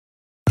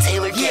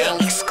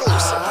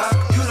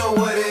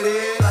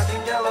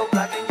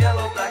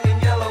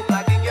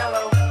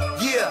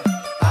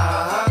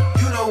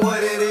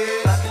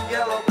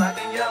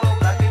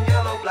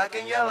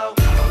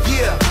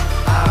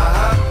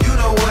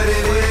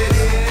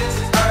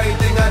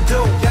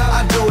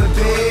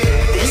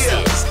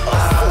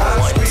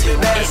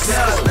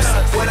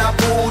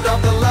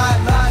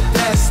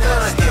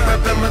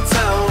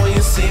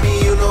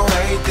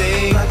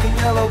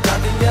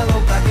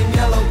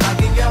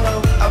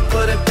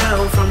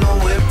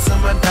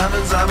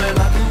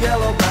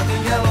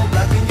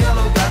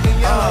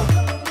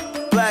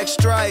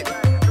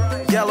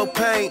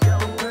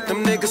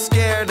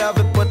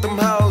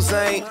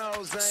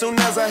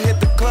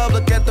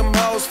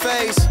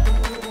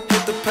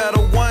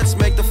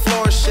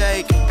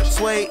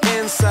sway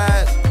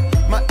inside.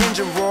 My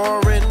engine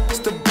roaring, it's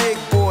the big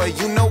boy,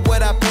 you know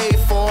what I paid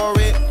for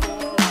it.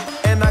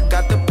 And I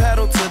got the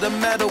pedal to the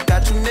metal,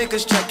 got you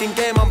niggas checking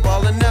game, I'm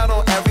ballin' out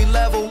on every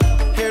level.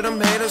 Hear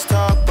them haters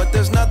talk, but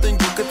there's nothing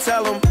you could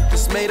tell them.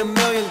 Just made $1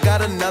 million,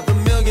 got another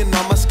 $1 million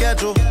on my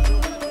schedule.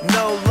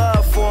 No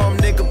love for them,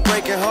 nigga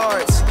breaking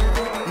hearts.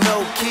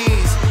 No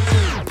keys,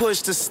 push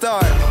to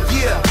start.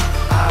 Yeah,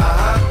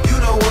 you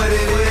know what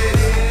it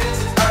is.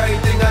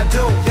 Everything I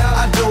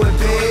do it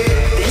big.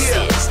 This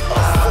Yeah, is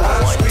a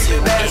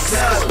 412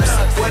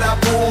 exclusive. when I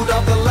pulled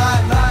off the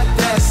lot,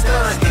 that's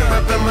stunt.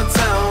 Reppin' my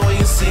town, when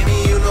you see me,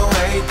 you know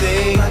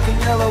everything. Black and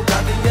yellow,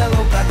 black and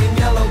yellow, black and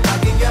yellow,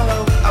 black and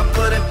yellow. I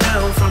put it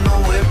down from the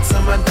whip to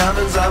my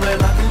diamonds. I'm in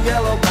black and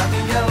yellow, black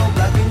and yellow,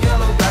 black and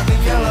yellow, black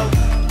and yellow.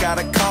 Got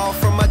a call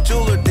from my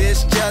jeweler,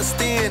 this just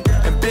in.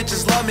 And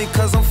bitches love me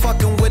cause I'm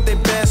fucking with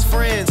their best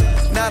friends.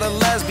 Not a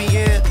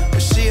lesbian,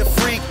 but she a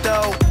freak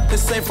though.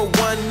 This ain't for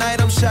one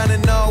night, I'm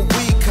shining all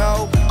week,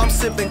 ho. I'm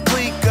sipping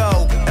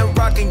Clico and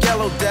rocking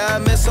yellow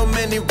diamonds. So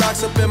many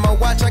rocks up in my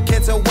watch, I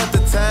can't tell what the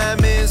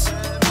time is.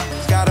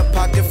 Got a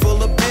pocket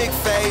full of big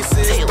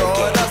faces.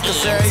 Throw it up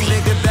cause every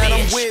nigga that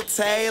I'm with,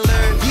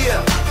 Taylor.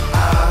 Yeah,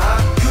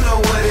 you know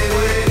what it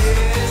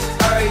is.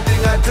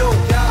 Everything I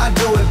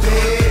do it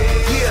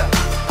big. Yeah,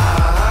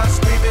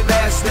 screaming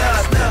that's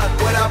not.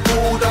 When I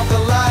pulled off the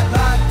lot,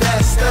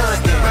 that's stunt.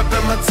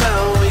 Reppin' my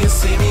town, when you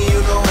see me, you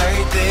know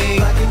everything.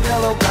 Black and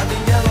yellow, black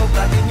and yellow,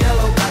 black and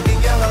yellow, black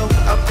and yellow.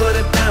 I put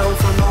it down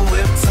from the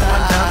whip to my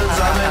diamonds.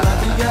 I'm in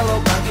black and yellow,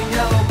 black and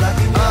yellow, black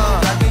and yellow,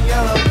 black and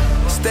yellow.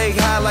 Stay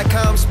high like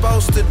I'm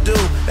supposed to do.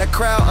 That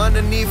crowd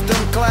underneath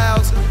them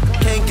clouds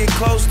can't get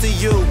close to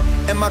you.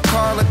 And my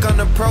car look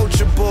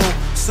unapproachable.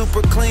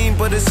 Super clean,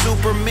 but it's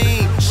super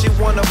mean. She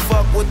wanna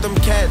fuck with them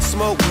cats,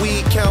 smoke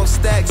weed, count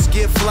stacks,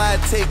 get fly,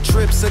 take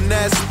trips, and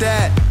that's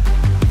that.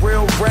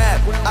 Real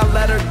rap, I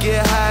let her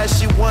get high,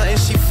 she want and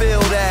she feel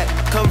that.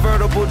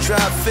 Convertible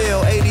drop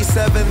feel,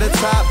 87 the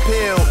top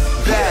pill,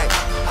 back.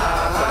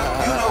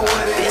 You know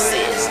what it is.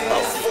 This is a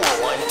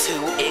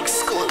 412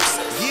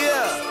 exclusive.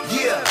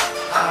 Yeah,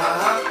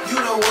 you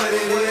know what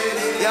it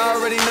is. Y'all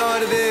already know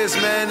what it is,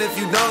 man. If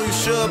you don't, you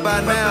should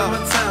by now.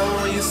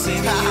 When you see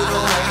me, you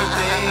know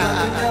everything.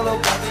 Yellow,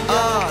 black and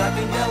yellow, black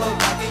and yellow,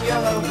 black and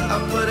yellow. I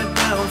put it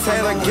down,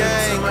 Taylor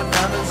gang. My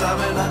diamonds, I'm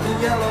in black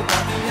and yellow,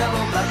 black and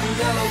yellow, black and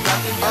yellow.